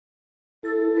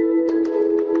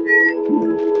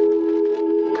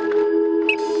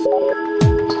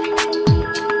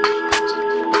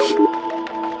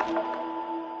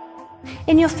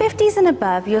50s and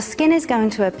above, your skin is going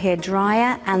to appear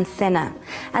drier and thinner,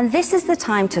 and this is the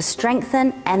time to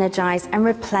strengthen, energize, and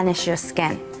replenish your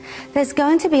skin. There's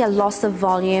going to be a loss of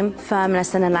volume,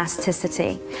 firmness, and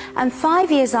elasticity. And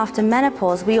 5 years after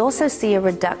menopause, we also see a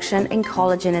reduction in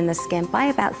collagen in the skin by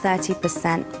about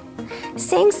 30%.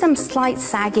 Seeing some slight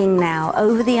sagging now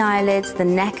over the eyelids, the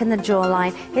neck, and the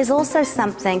jawline is also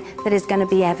something that is going to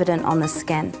be evident on the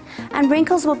skin. And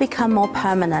wrinkles will become more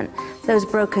permanent. Those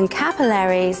broken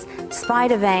capillaries,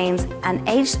 spider veins, and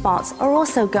age spots are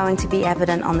also going to be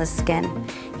evident on the skin.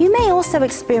 You may also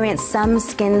experience some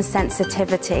skin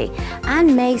sensitivity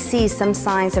and may see some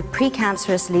signs of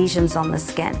precancerous lesions on the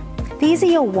skin. These are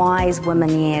your wise woman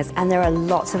years, and there are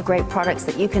lots of great products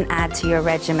that you can add to your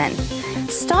regimen.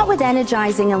 Start with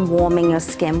energizing and warming your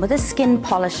skin with a skin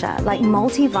polisher like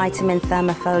multivitamin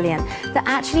thermofoliant that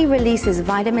actually releases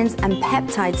vitamins and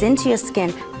peptides into your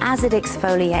skin as it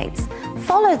exfoliates.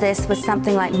 Follow this with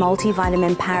something like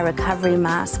multivitamin power recovery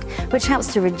mask, which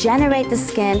helps to regenerate the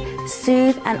skin,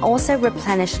 soothe, and also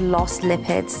replenish lost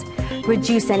lipids.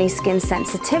 Reduce any skin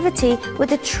sensitivity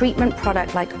with a treatment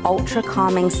product like Ultra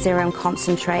Calming Serum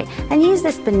Concentrate, and use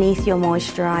this beneath your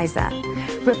moisturizer.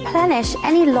 Replenish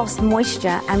any lost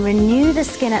moisture and renew the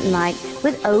skin at night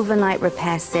with Overnight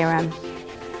Repair Serum.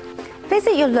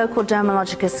 Visit your local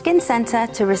dermatological skin center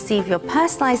to receive your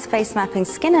personalized face mapping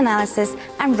skin analysis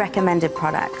and recommended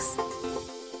products.